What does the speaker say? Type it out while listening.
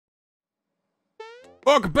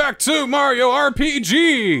Welcome back to Mario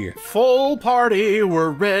RPG! Full party, we're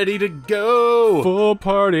ready to go! Full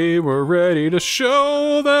party, we're ready to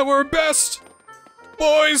show that we're best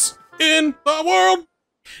boys in the world!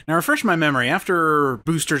 Now refresh my memory, after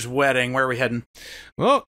Booster's wedding, where are we heading?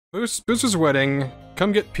 Well, Booster's wedding,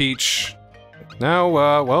 come get Peach. Now,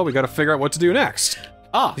 well, we gotta figure out what to do next.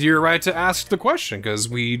 Ah! You're right to ask the question, because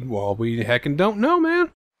we heckin' don't know,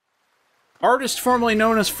 man. Artist formerly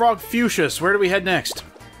known as Frog Fuchsius, where do we head next?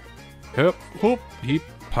 Hip, hoop, heap,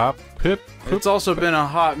 pop, hip, hoop. It's also been a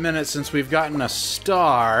hot minute since we've gotten a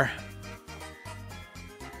star.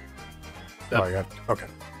 Oh, I got, okay.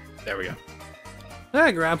 There we go.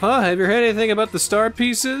 Hey, Grandpa, have you heard anything about the star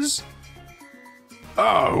pieces?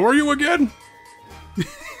 Oh, who are you again?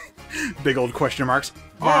 Big old question marks.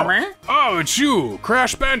 Oh, it's you,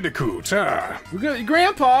 Crash Bandicoot.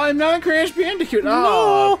 Grandpa, I'm not Crash Bandicoot.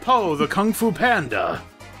 Oh, Po, the Kung Fu Panda.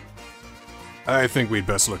 I think we'd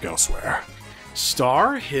best look elsewhere.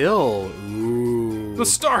 Star Hill. Ooh. The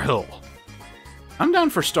Star Hill. I'm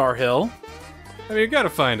down for Star Hill. I mean, you gotta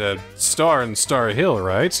find a star in Star Hill,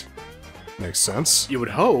 right? Makes sense. You would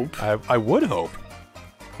hope. I would hope.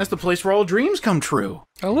 That's the place where all dreams come true.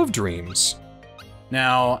 I love dreams.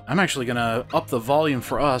 Now, I'm actually gonna up the volume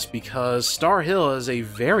for us because Star Hill is a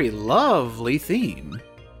very lovely theme.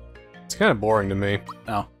 It's kind of boring to me.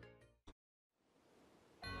 Oh.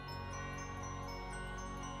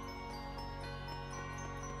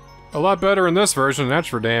 A lot better in this version, that's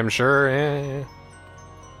for damn sure. Eh.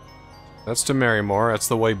 That's to Marymore, that's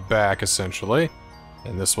the way back, essentially.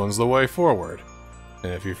 And this one's the way forward.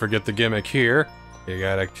 And if you forget the gimmick here, you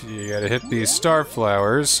gotta hit these star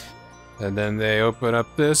flowers. And then they open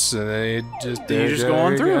up this, and then you just go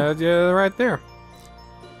on through. Yeah, right there.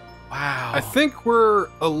 Wow. I think we're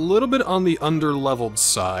a little bit on the underleveled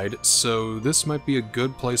side, so this might be a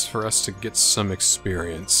good place for us to get some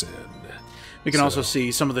experience in. We can also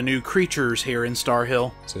see some of the new creatures here in Star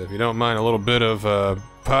Hill. So if you don't mind a little bit of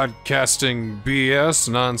podcasting BS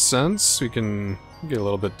nonsense, we can get a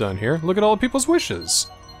little bit done here. Look at all the people's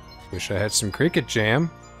wishes. Wish I had some cricket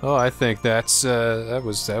jam. Oh, I think that's that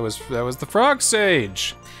was the Frog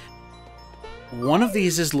Sage. One of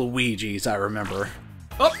these is Luigi's, I remember.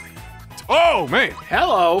 Oh, oh man!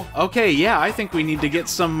 Hello. Okay, yeah, I think we need to get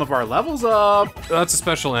some of our levels up. That's a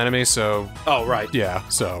special enemy, so. Oh right. Yeah.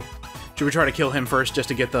 So. Should we try to kill him first, just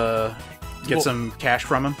to get some cash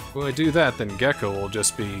from him? When we do that, then Gecko will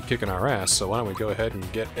just be kicking our ass. So why don't we go ahead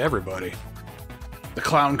and get everybody? The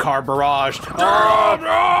clown car barrage. Oh,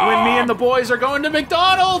 no! When me and the boys are going to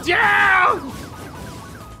McDonald's, yeah!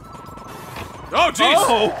 Oh, jeez!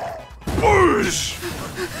 Oh! Boosh!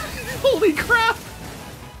 Holy crap!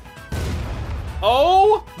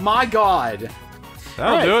 Oh my god!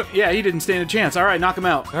 That'll do it. Yeah, he didn't stand a chance. All right, knock him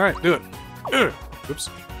out. All right, do it. Oops.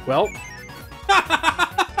 Well.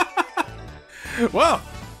 Well.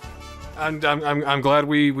 I'm glad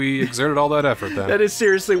we exerted all that effort then. That is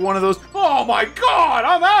seriously one of those. Oh my god!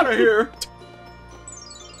 I'm out of here.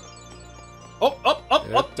 Up.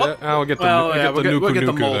 I'll get the we'll get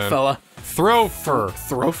the mole then. fella. Throfer.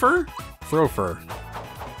 Throfer? Throfer.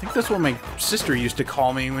 I think that's what my sister used to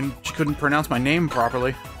call me when she couldn't pronounce my name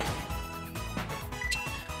properly.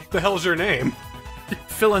 The hell's your name?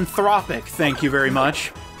 Philanthropic, thank you very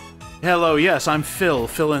much. Hello, yes, I'm Phil,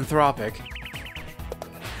 Philanthropic.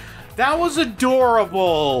 That was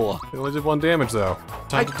adorable! It only did 1 damage, though.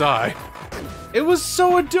 Time to die. It was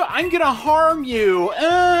so I'm gonna harm you!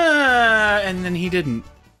 And then he didn't.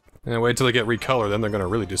 And wait till they get recolored, then they're gonna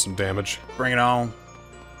really do some damage. Bring it on.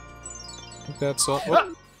 I think that's all.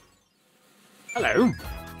 Oh. Hello.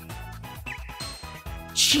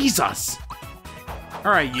 Jesus!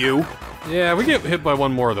 Alright, you. Yeah, we get hit by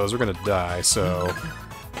 1 more of those, we're gonna die, so...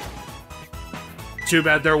 Too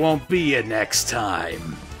bad there won't be a next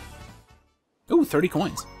time. Ooh, 30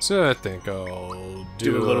 coins. So I think I'll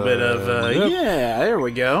do a little bit of, yep. Yeah, there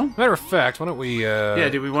we go. Matter of fact, why don't we, Yeah,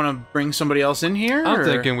 do we want to bring somebody else in here? I'm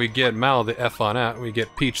thinking we get Mal the F on out, and we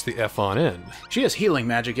get Peach the F on in. She has healing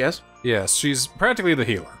magic, yes? Yes, she's practically the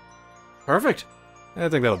healer. Perfect. I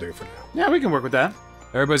think that'll do for now. Yeah, we can work with that.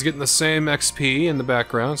 Everybody's getting the same XP in the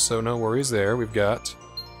background, so no worries there. We've got...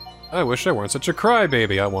 I wish I weren't such a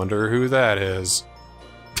crybaby. I wonder who that is.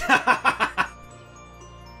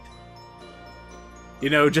 You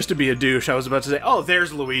know, just to be a douche, I was about to say, oh,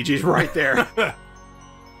 there's Luigi's right there.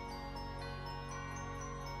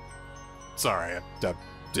 Sorry,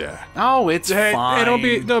 yeah. Oh, it's fine.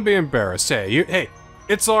 Hey, don't be embarrassed. Hey,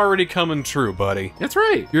 it's already coming true, buddy. That's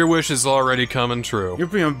right. Your wish is already coming true. You're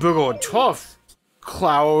being big old tough,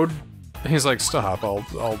 Cloud. He's like, stop,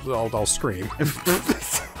 I'll scream.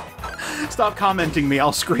 Stop commenting me,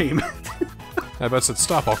 I'll scream. I bet said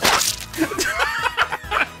stop. I'll...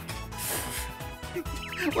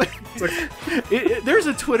 There's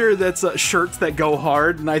a Twitter that's shirts that go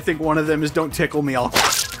hard, and I think one of them is "Don't tickle me." I'll.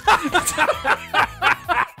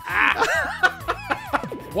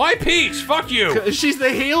 Why Peach? Fuck you. She's the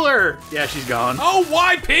healer. Yeah, she's gone. Oh,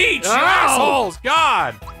 why Peach? You assholes!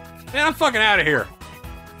 God, man, I'm fucking out of here.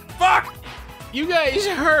 Fuck! You guys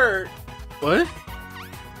hurt. What?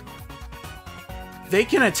 They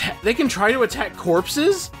can attack. They can try to attack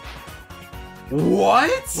corpses.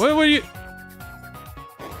 What? What were you?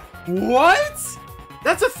 What?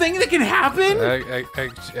 That's a thing that can happen?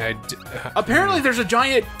 Apparently there's a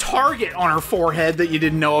giant target on her forehead that you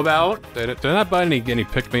didn't know about. Did I not buy any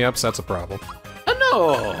pick-me-ups? That's a problem.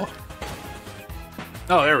 Oh,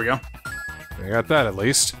 no. Oh, there we go. I got that at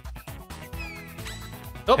least.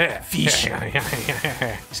 Oh, fish.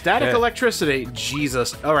 Static electricity.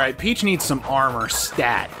 Jesus. Alright, Peach needs some armor.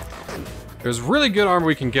 Stat. There's really good armor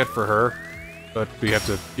we can get for her, but we have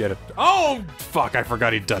to get it. Oh, fuck, I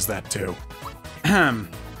forgot he does that too.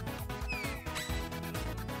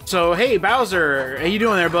 So, hey, Bowser, how you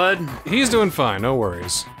doing there, bud? He's doing fine, no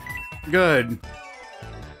worries. Good.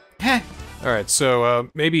 Heh. Alright, so,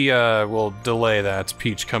 maybe, we'll delay that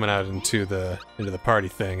Peach coming out into the party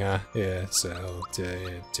thing, huh? Yeah, so,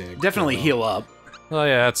 Definitely heal up. Oh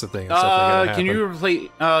yeah, that's the thing. That's definitely can you replace,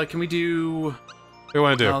 can we do... What do you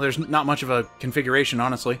want to do? Well, there's not much of a configuration,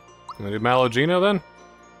 honestly. Can we do Malogino then?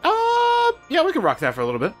 Yeah, we can rock that for a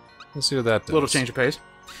little bit. Let's see what that does. A little change of pace.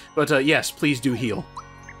 But, yes, please do heal.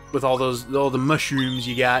 With all the mushrooms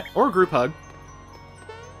you got. Or a group hug.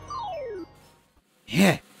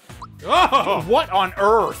 Yeah. Oh! What on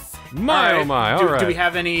earth? My, oh my, alright. Do we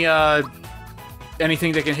have any,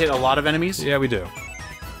 anything that can hit a lot of enemies? Yeah, we do.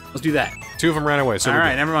 Let's do that. 2 of them ran away, so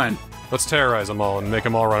alright, never mind. Let's terrorize them all and make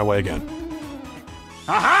them all run away again.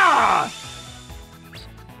 Aha!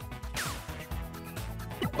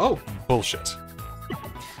 Oh. Bullshit.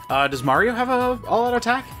 Does Mario have a all-out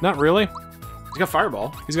attack? Not really. He's got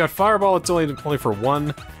Fireball. He's got Fireball, it's only for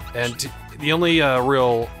 1, and the only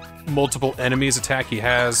real multiple enemies attack he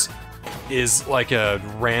has is like a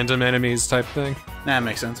random enemies type thing. That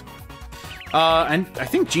makes sense. And I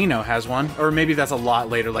think Geno has one, or maybe that's a lot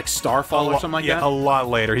later, like Starfall or something like that? Yeah, a lot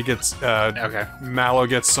later. He gets, okay. Mallow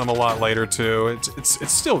gets some a lot later, too.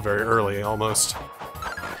 It's still very early, almost.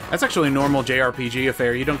 That's actually a normal JRPG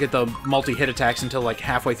affair. You don't get the multi-hit attacks until, like,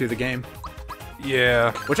 halfway through the game.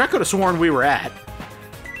 Yeah. Which I could have sworn we were at.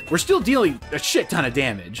 We're still dealing a shit ton of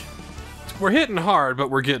damage. We're hitting hard, but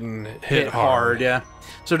we're getting hit hard. Yeah.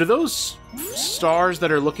 So do those stars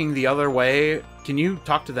that are looking the other way, can you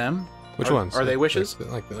talk to them? Which ones? Are they wishes?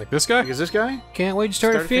 Like this guy? Like, is this guy? Can't wait to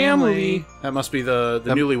start a family. That must be the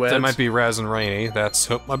newlyweds. That might be Raz and Rainy. That's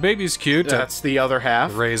Hope My Baby's Cute. That's the other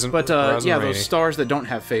half. But yeah, those stars that don't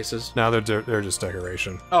have faces. No, they're just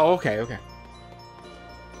decoration. Oh, okay, okay.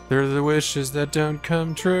 They're the wishes that don't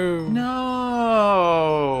come true.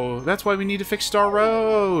 No, that's why we need to fix Star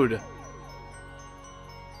Road.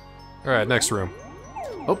 All right, next room.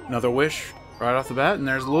 Oh, another wish right off the bat, and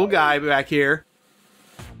there's a little guy back here.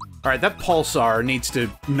 All right, that pulsar needs to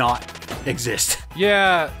not exist.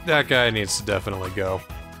 Yeah, that guy needs to definitely go.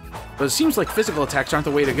 But it seems like physical attacks aren't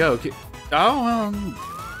the way to go. Oh, well,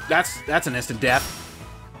 that's an instant death.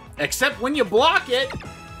 Except when you block it.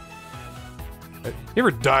 You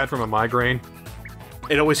ever died from a migraine?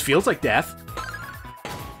 It always feels like death.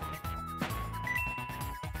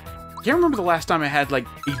 Can't remember the last time I had, like,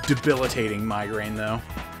 a debilitating migraine, though.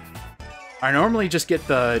 I normally just get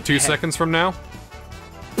the... 2 seconds from now?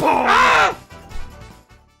 Ah!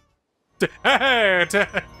 Hey!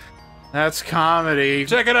 That's comedy.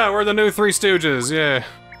 Check it out, we're the new Three Stooges, yeah.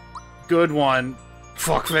 Good one.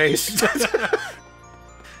 Fuckface.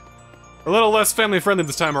 A little less family-friendly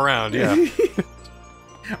this time around, yeah.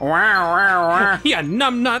 Wow, wow, wow. Yeah,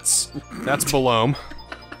 numbnuts! That's Balome.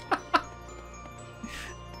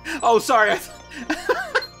 Oh, sorry.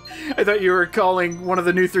 I thought you were calling one of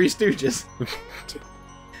the new Three Stooges.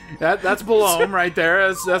 That's Balome right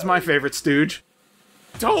there. That's my favorite stooge.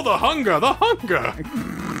 Oh, the hunger! The hunger!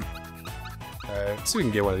 Alright, let's see if we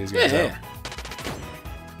can get one of these guys out.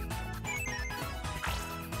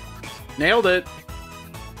 Nailed it.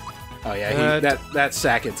 Oh yeah, that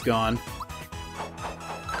Sacket's gone.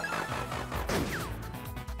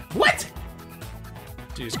 What?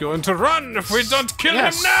 He's going to run if we don't kill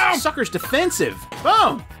him now! Sucker's defensive.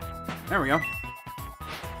 Boom! There we go.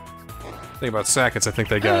 Thing about Sackets, I think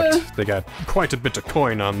they got quite a bit of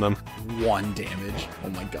coin on them. 1 damage. Oh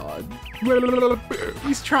my god.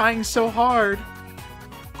 He's trying so hard.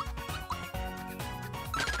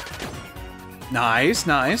 Nice,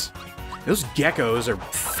 nice. Those geckos are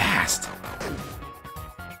fast.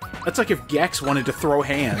 That's like if Gex wanted to throw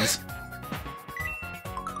hands.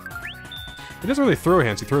 He doesn't really throw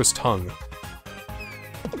hands, he throws tongue.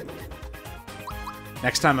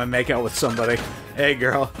 Next time I make out with somebody, hey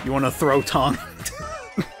girl, you want to throw tongue?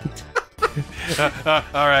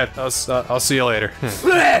 Alright, I'll see you later.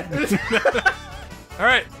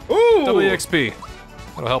 Alright, Ooh! WXP.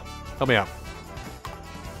 That'll help. Help me out.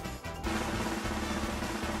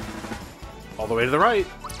 All the way to the right.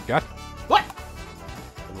 Got What?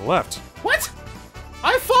 on the left. What?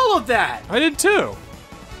 I followed that! I did too.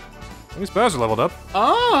 These Bowser leveled up.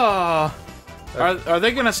 Oh! Are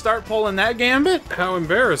they gonna start pulling that gambit? How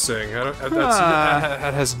embarrassing.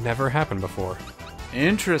 That has never happened before.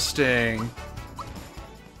 Interesting.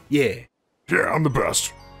 Yeah. Yeah, I'm the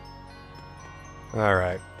best.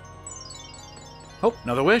 Alright. Oh,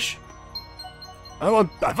 another wish. I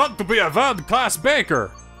want to be a world-class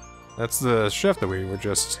baker! That's the chef that we were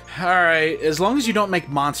just... Alright, as long as you don't make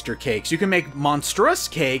monster cakes. You can make monstrous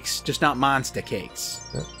cakes, just not monster cakes.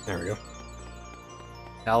 There we go.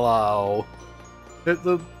 Hello.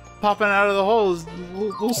 The popping out of the hole is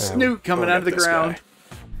little snoot coming out of the ground.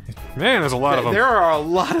 Man, there's a lot of them. There are a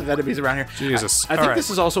lot of enemies around here. Jesus. I think this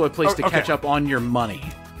is also a place to catch up on your money.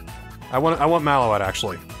 I want Mallow out,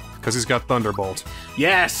 actually. Because he's got Thunderbolt.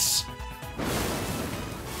 Yes!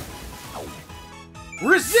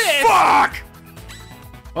 Resist! Fuck!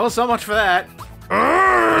 Well, so much for that.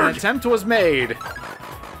 An attempt was made.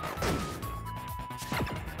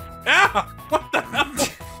 Ah! What the hell?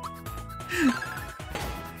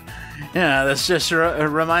 Yeah, this just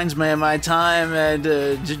reminds me of my time at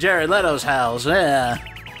Jared Leto's house, yeah.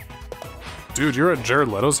 Dude, you're at Jared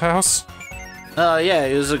Leto's house? Oh, yeah,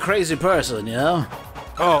 he was a crazy person, you know?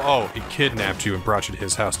 Oh, he kidnapped you and brought you to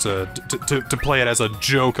his house to play it as a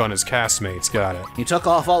joke on his castmates. Got it. He took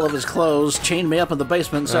off all of his clothes, chained me up in the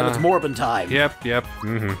basement, and said it's Morbin time. Yep,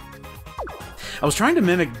 mm-hmm. I was trying to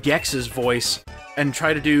mimic Gex's voice and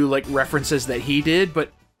try to do, like, references that he did,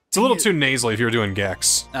 but... It's a little too nasally if you were doing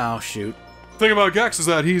Gex. Oh, shoot. The thing about Gex is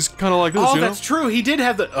that he's kind of like this, oh, you know? that's true. He did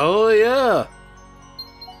have the... Oh, yeah.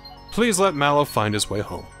 Please let Mallow find his way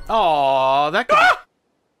home. Aw, that could... Ah!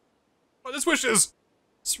 Oh, this wish is...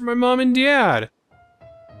 It's for my mom and dad.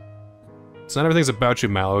 It's not everything's about you,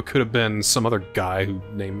 Mallow. It could have been some other guy who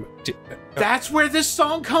named... That's where this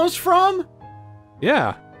song comes from?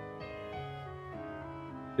 Yeah.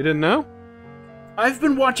 You didn't know? I've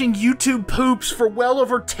been watching YouTube poops for well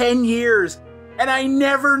over 10 years, and I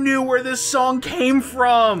never knew where this song came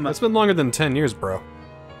from! That's been longer than 10 years, bro.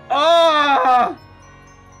 Ah!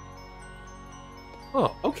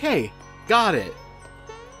 Oh. Okay, got it.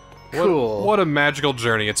 Cool. What a magical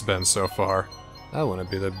journey it's been so far. I want to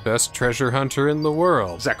be the best treasure hunter in the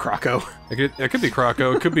world. Is that Croco? It could be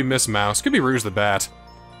Croco, it could be Miss Mouse, it could be Rouge the Bat.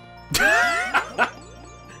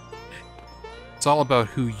 It's all about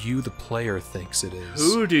who you, the player, thinks it is.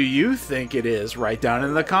 Who do you think it is? Write down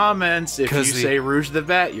in the comments. If you say Rouge the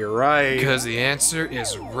Bat, you're right. Because the answer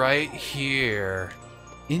is right here.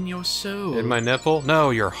 In your soul. In my nipple? No,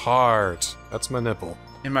 your heart. That's my nipple.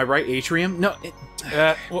 In my right atrium? No.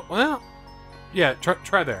 Well, yeah,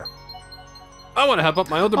 try there. I want to help out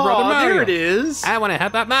my older brother Mario. There it is. I want to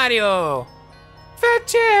help out Mario. Fat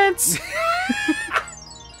chance.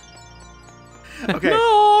 Okay.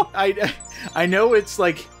 No. I know it's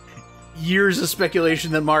like years of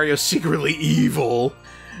speculation that Mario's secretly evil,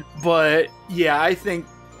 but yeah, I think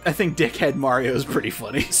Dickhead Mario is pretty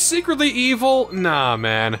funny. Secretly evil? Nah,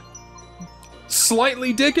 man.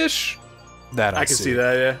 Slightly dickish? That I can see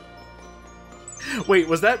that, yeah. Wait,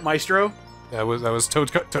 was that Maestro? That was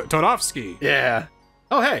Todovsky. Yeah.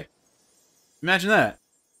 Oh, hey. Imagine that.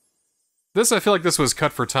 I feel like this was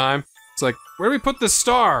cut for time. It's like, where do we put this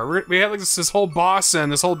star? We have like this whole boss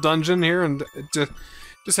and this whole dungeon here, and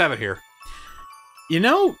just have it here. You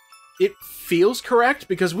know, it feels correct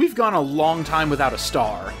because we've gone a long time without a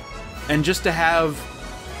star, and just to have,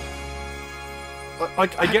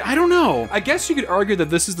 like, I don't know. I guess you could argue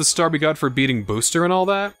that this is the star we got for beating Booster and all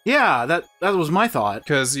that. Yeah, that was my thought.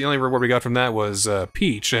 Because the only reward we got from that was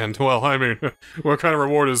Peach, and well, I mean, what kind of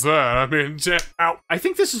reward is that? I mean, ow. I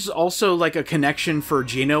think this is also like a connection for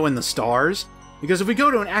Geno and the stars, because if we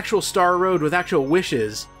go to an actual Star Road with actual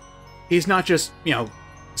wishes, he's not just, you know,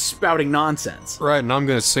 spouting nonsense. Right, and I'm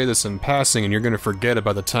gonna say this in passing, and you're gonna forget it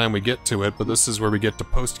by the time we get to it, but this is where we get to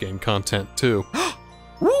post-game content, too.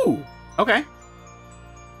 Woo! Okay.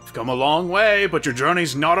 You've come a long way, but your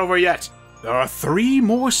journey's not over yet. There are 3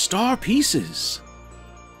 more star pieces.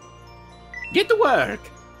 Get to work!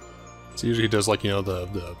 So usually he does, like, you know,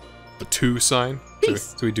 the 2 sign.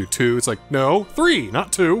 Peace. So we do 2. It's like, no, 3,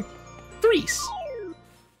 not 2. Threes.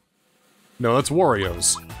 No, that's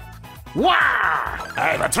Wario's. Wow!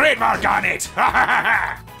 I have a trademark on it!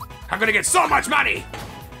 I'm gonna get so much money!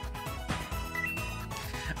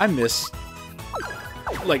 I miss,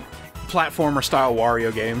 like, platformer-style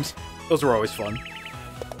Wario games. Those were always fun.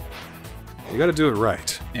 You gotta do it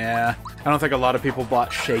right. Yeah, I don't think a lot of people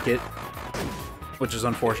bought Shake It, which is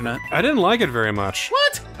unfortunate. I didn't like it very much.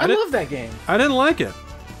 What? I love that game. I didn't like it.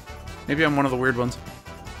 Maybe I'm one of the weird ones.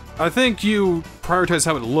 I think you prioritized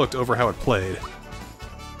how it looked over how it played.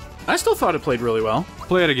 I still thought it played really well.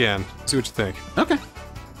 Play it again. See what you think. Okay.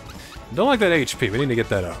 Don't like that HP. We need to get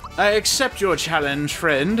that up. I accept your challenge,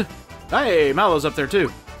 friend. Hey, Mallow's up there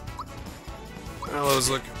too. Mallow's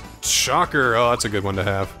like shocker. Oh, that's a good one to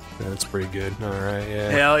have. That's pretty good. All right, yeah.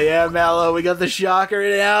 Hell yeah, Mallow. We got the shocker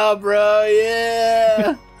now, bro.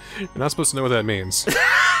 Yeah. You're not supposed to know what that means.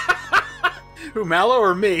 Who, Mallow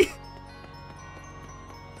or me?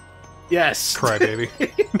 Yes. Cry, baby.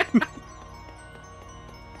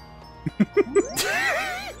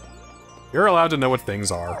 You're allowed to know what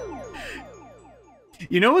things are.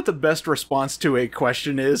 You know what the best response to a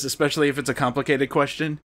question is, especially if it's a complicated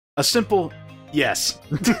question? A simple yes.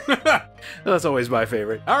 That's always my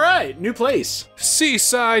favorite. All right, new place.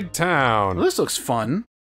 Seaside Town. Well, this looks fun.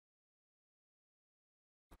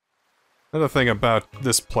 Another thing about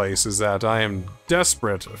this place is that I am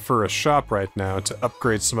desperate for a shop right now to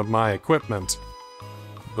upgrade some of my equipment.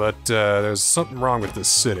 But there's something wrong with this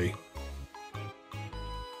city.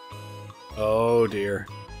 Oh dear.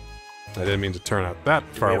 I didn't mean to turn out that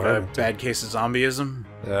Do far we away. have a bad case of zombieism?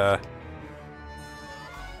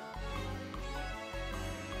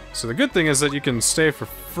 So the good thing is that you can stay for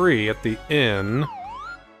free at the inn.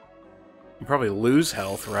 You probably lose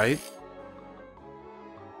health, right?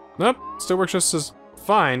 Nope, still works just as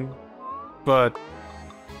fine, but...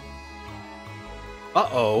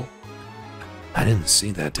 Uh-oh. I didn't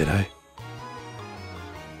see that, did I?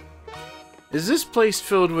 Is this place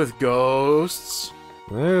filled with ghosts?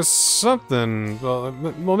 There's something... Well,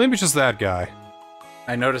 maybe it's just that guy.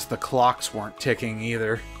 I noticed the clocks weren't ticking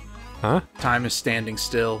either. Huh? Time is standing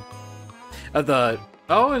still.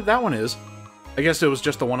 Oh, that one is. I guess it was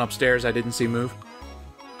just the one upstairs I didn't see move.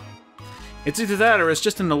 It's either that or it's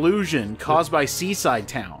just an illusion caused by Seaside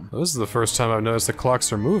Town. This is the first time I've noticed the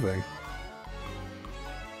clocks are moving.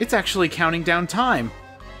 It's actually counting down time.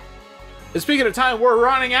 And speaking of time, we're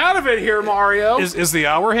running out of it here, Mario! Is the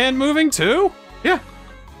hour hand moving too? Yeah.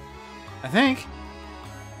 I think.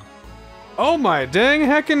 Oh my dang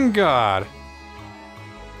heckin' god.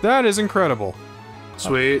 That is incredible.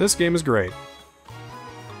 Sweet. This game is great.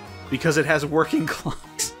 Because it has working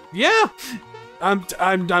clocks. Yeah!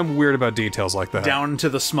 I'm weird about details like that. Down to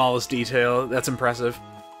the smallest detail. That's impressive.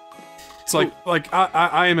 It's like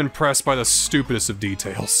I am impressed by the stupidest of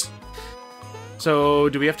details. So,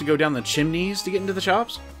 do we have to go down the chimneys to get into the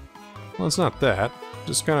shops? Well, it's not that.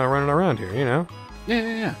 Just kind of running around here, you know?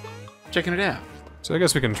 Yeah. Checking it out. So I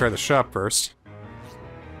guess we can try the shop first.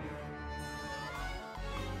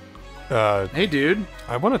 Hey, dude.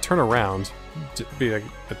 I want to turn around. To be like,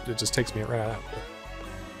 it just takes me right out.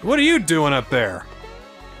 What are you doing up there?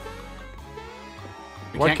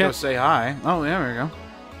 We can't go say hi. Oh, there we go.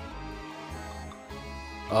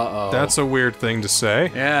 Uh-oh. That's a weird thing to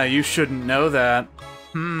say. Yeah, you shouldn't know that.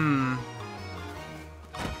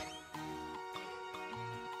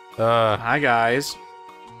 Hi, guys.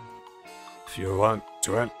 If you want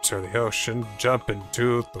to enter the ocean, jump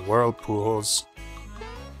into the whirlpools.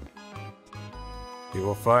 You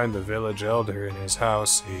will find the village elder in his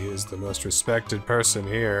house. He is the most respected person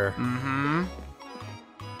here. Mm-hmm.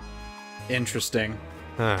 Interesting.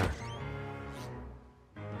 Huh.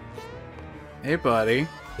 Hey, buddy.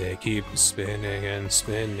 They keep spinning and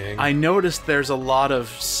spinning. I noticed there's a lot of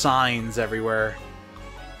signs everywhere.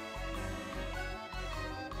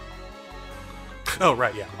 Oh,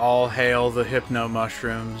 right, yeah. All hail the hypno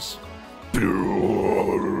mushrooms.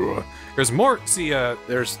 There's more, see,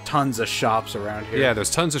 There's tons of shops around here. yeah, there's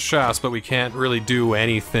tons of shops, but we can't really do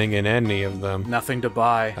anything in any of them. Nothing to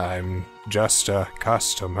buy. I'm just a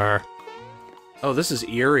customer. Oh, this is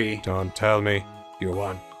eerie. Don't tell me you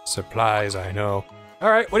want supplies, I know.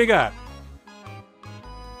 Alright, what do you got?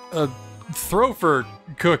 A thrower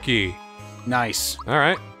cookie. Nice.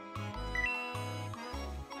 Alright.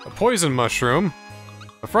 A poison mushroom.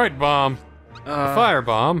 A fright bomb. A fire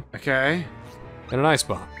bomb. Okay. And an ice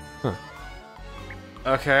bomb. Huh.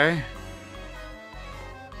 Okay.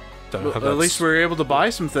 Don't know Well, how at least we were able to buy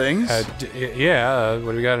some things. Yeah,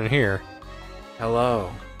 what do we got in here?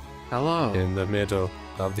 Hello. Hello. In the middle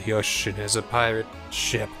of the ocean is a pirate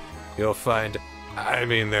ship. You'll find I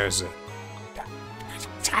mean, there's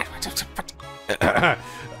a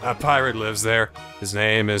pirate lives there. His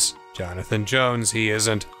name is Jonathan Jones. He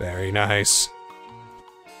isn't very nice.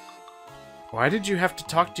 Why did you have to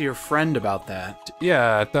talk to your friend about that?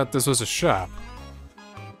 Yeah, I thought this was a shop.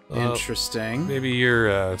 Interesting. Maybe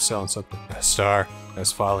you're selling something. A star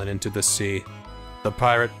has fallen into the sea. The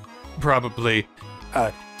pirate probably...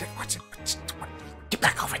 Get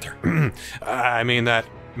back over there. I mean that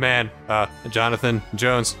man, Jonathan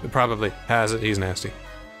Jones, probably has it. He's nasty.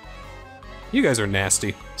 You guys are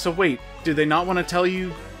nasty. So wait, do they not want to tell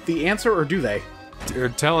you the answer, or do they? They're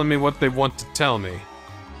telling me what they want to tell me.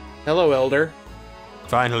 Hello, Elder.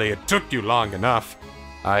 Finally, it took you long enough.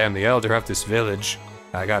 I am the elder of this village.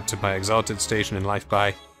 I got to my exalted station in life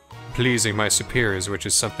by pleasing my superiors, which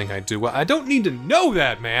is something I do well. I don't need to know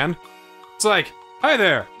that, man. It's like, hi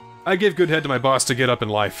there. I give good head to my boss to get up in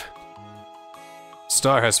life.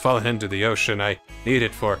 Star has fallen into the ocean. I need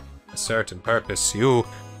it for a certain purpose. You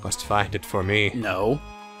must find it for me. No.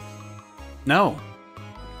 No.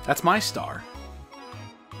 That's my star.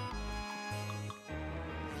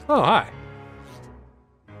 Oh, hi.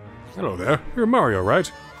 Hello there. You're Mario,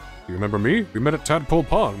 right? You remember me? We met at Tadpole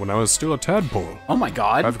Pond when I was still a tadpole. Oh my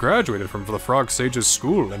god. I've graduated from the Frog Sage's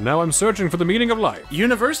school, and now I'm searching for the meaning of life.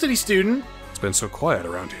 University student. It's been so quiet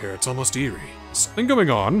around here, it's almost eerie. Something going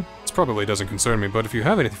on. This probably doesn't concern me, but if you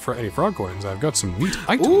have any frog coins, I've got some neat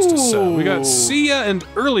items to sell. We got See Ya and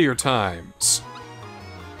Earlier Times.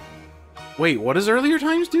 Wait, what does Earlier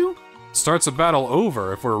Times do? Starts a battle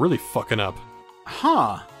over if we're really fucking up.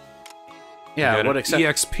 Huh. Yeah, what except...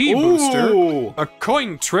 EXP booster, a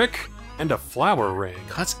coin trick, and a flower ring.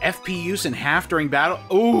 Cuts FP use in half during battle.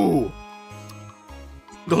 Ooh!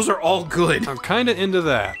 Those are all good. I'm kinda into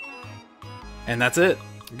that. And that's it.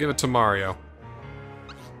 I'll give it to Mario.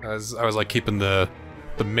 I was like keeping the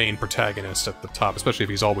main protagonist at the top, especially if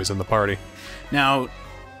he's always in the party. Now,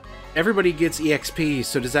 everybody gets EXP,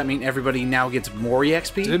 so does that mean everybody now gets more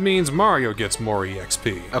EXP? It means Mario gets more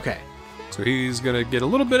EXP. Okay. So he's gonna get a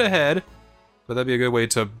little bit ahead, but that'd be a good way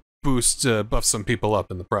to boost, buff some people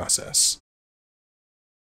up in the process.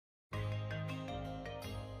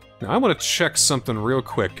 Now I want to check something real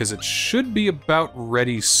quick, because it should be about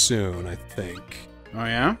ready soon, I think. Oh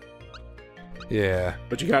yeah? Yeah.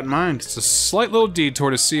 What you got in mind? It's a slight little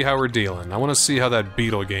detour to see how we're dealing. I want to see how that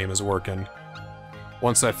beetle game is working.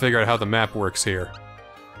 Once I figure out how the map works here.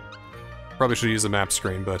 Probably should use the map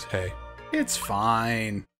screen, but hey. It's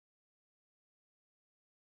fine.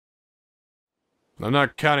 I'm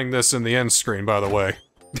not counting this in the end screen, by the way.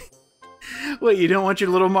 Wait, you don't want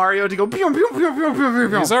your little Mario to go pew pew pew pew pew pew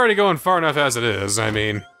pew? He's already going far enough as it is, I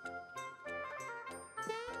mean...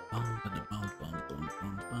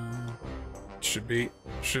 Should be...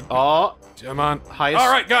 Oh! Come on. Highest...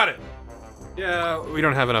 Alright, got it! Yeah, we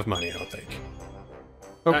don't have enough money, I don't think.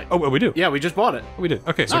 Oh, we do. Yeah, we just bought it. We did.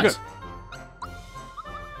 Okay, so nice. good.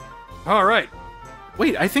 Alright.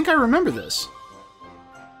 Wait, I think I remember this.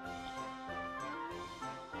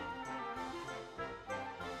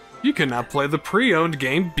 You can now play the pre-owned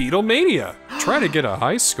game Beatlemania. Try to get a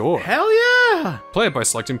high score. Hell yeah! Play it by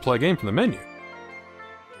selecting play game from the menu.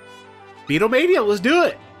 Beatlemania, let's do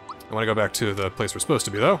it! I want to go back to the place we're supposed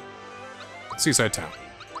to be, though. Seaside Town.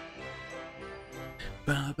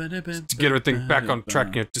 To get everything back on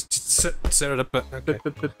track, you know, just set it up. Okay.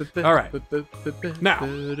 Alright. Now,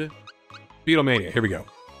 Beatlemania, here we go.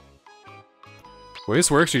 The way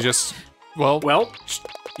this works, you just... Well...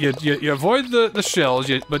 You avoid the shells,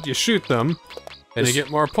 but you shoot them, and you get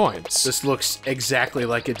more points. This looks exactly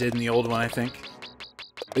like it did in the old one, I think.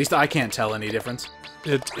 At least I can't tell any difference.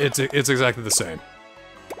 It's exactly the same.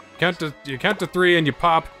 You count to 3 and you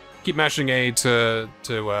pop. Keep mashing A to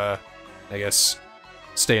I guess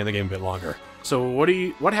stay in the game a bit longer. So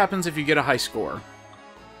what happens if you get a high score?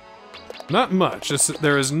 Not much.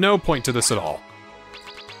 There is no point to this at all.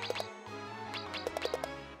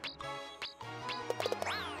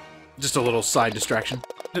 Just a little side distraction.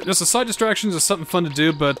 Just a side distraction, just something fun to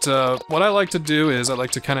do, but what I like to do is I like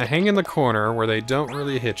to kind of hang in the corner where they don't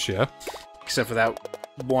really hit you. Except for that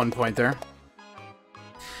one point there.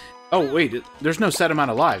 Oh, wait, there's no set amount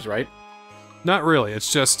of lives, right? Not really,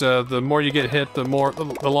 it's just the more you get hit, the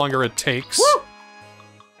longer it takes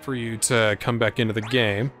for you to come back into the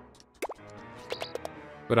game.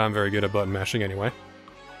 But I'm very good at button mashing anyway.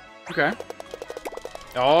 Okay.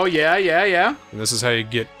 Oh, yeah. And this is how you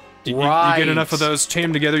get... You get enough of those, chain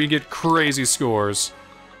them together, you get crazy scores.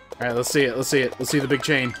 Alright, let's see it. Let's see the big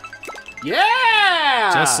chain.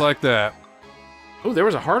 Yeah! Just like that. Oh, there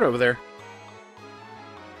was a heart over there.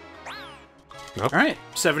 Nope. Alright,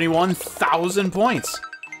 71,000 points.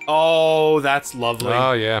 Oh, that's lovely.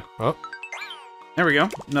 Oh, yeah. Oh. There we go.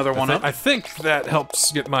 Another one up. I think that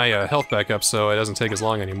helps get my health back up so it doesn't take as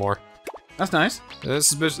long anymore. That's nice.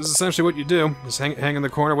 This is essentially what you do. Just hang in the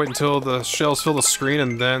corner, wait until the shells fill the screen,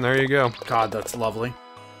 and then there you go. God, that's lovely.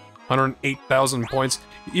 108,000 points.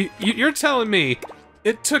 You're telling me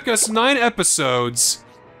it took us 9 episodes,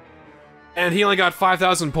 and he only got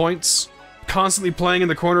 5,000 points, constantly playing in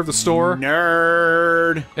the corner of the store?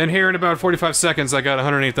 Nerd! And here in about 45 seconds, I got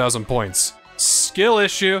 108,000 points. Skill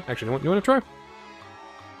issue. Actually, you want to try? I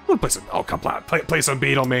want to play some... Oh, come on. Play some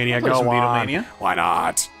Beatlemania. Go some on. Beatlemania. Why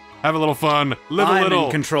not? Have a little fun. Live a little. I'm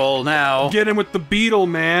in control now. Get in with the Beetle,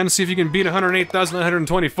 man. See if you can beat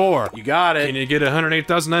 108,924. You got it. Can you get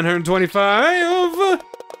 108,925?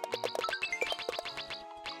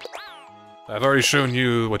 I've already shown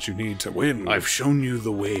you what you need to win. I've shown you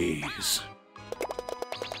the ways.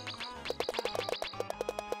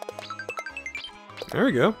 There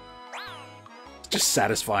we go. Just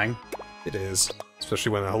satisfying. It is.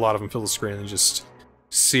 Especially when a lot of them fill the screen and just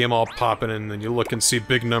see them all popping, and then you look and see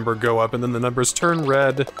big number go up, and then the numbers turn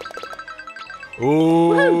red.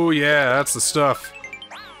 Ooh, yeah, that's the stuff.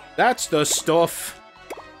 That's the stuff.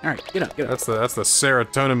 Alright, get up, get up. That's the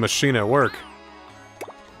serotonin machine at work.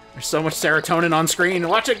 There's so much serotonin on screen.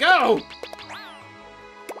 Watch it go!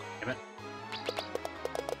 Damn it.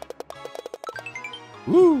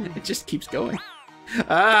 Woo! It just keeps going.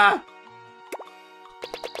 Ah!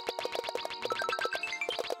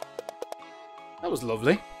 That was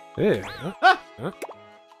lovely. Yeah. Ah!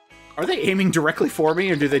 Are they aiming directly for me,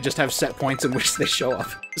 or do they just have set points in which they show up?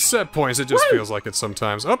 Set points, it just feels like it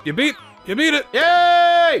sometimes. Oh, you beat it!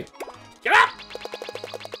 Yay! Get up!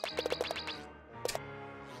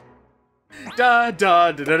 Da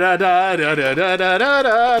da da da da da da da da da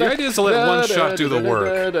da. The idea is to let one shot do the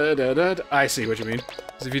work. I see what you mean.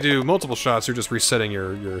 Because if you do multiple shots, you're just resetting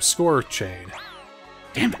your score chain.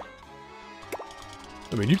 Damn it.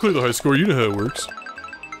 I mean, you clear the high score, you know how it works. Woo!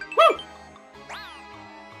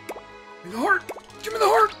 Give me the heart! Give me the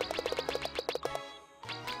heart!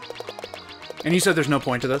 And you said there's no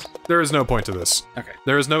point to this? There is no point to this. Okay.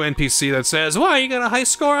 There is no NPC that says, "Why you got a high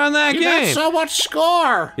score on that You game?" got so much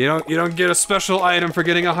score! You don't get a special item for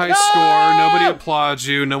getting a high score. Nobody applauds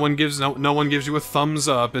you. No one gives you a thumbs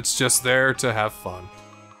up. It's just there to have fun.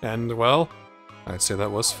 And well, I'd say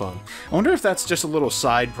that was fun. I wonder if that's just a little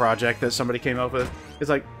side project that somebody came up with. It's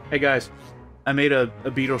like, hey guys, I made a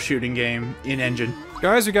beetle shooting game in engine.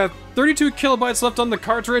 Guys, we got 32 kilobytes left on the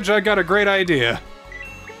cartridge. I got a great idea.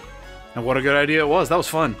 And what a good idea it was. That was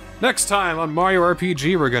fun. Next time on Mario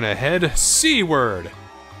RPG, we're gonna head seaward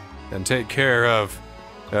and take care of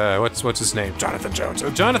what's his name? Jonathan Jones.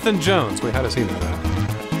 Jonathan Jones. Wait, how does he know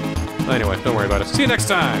that? Anyway, don't worry about it. See you next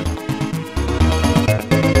time.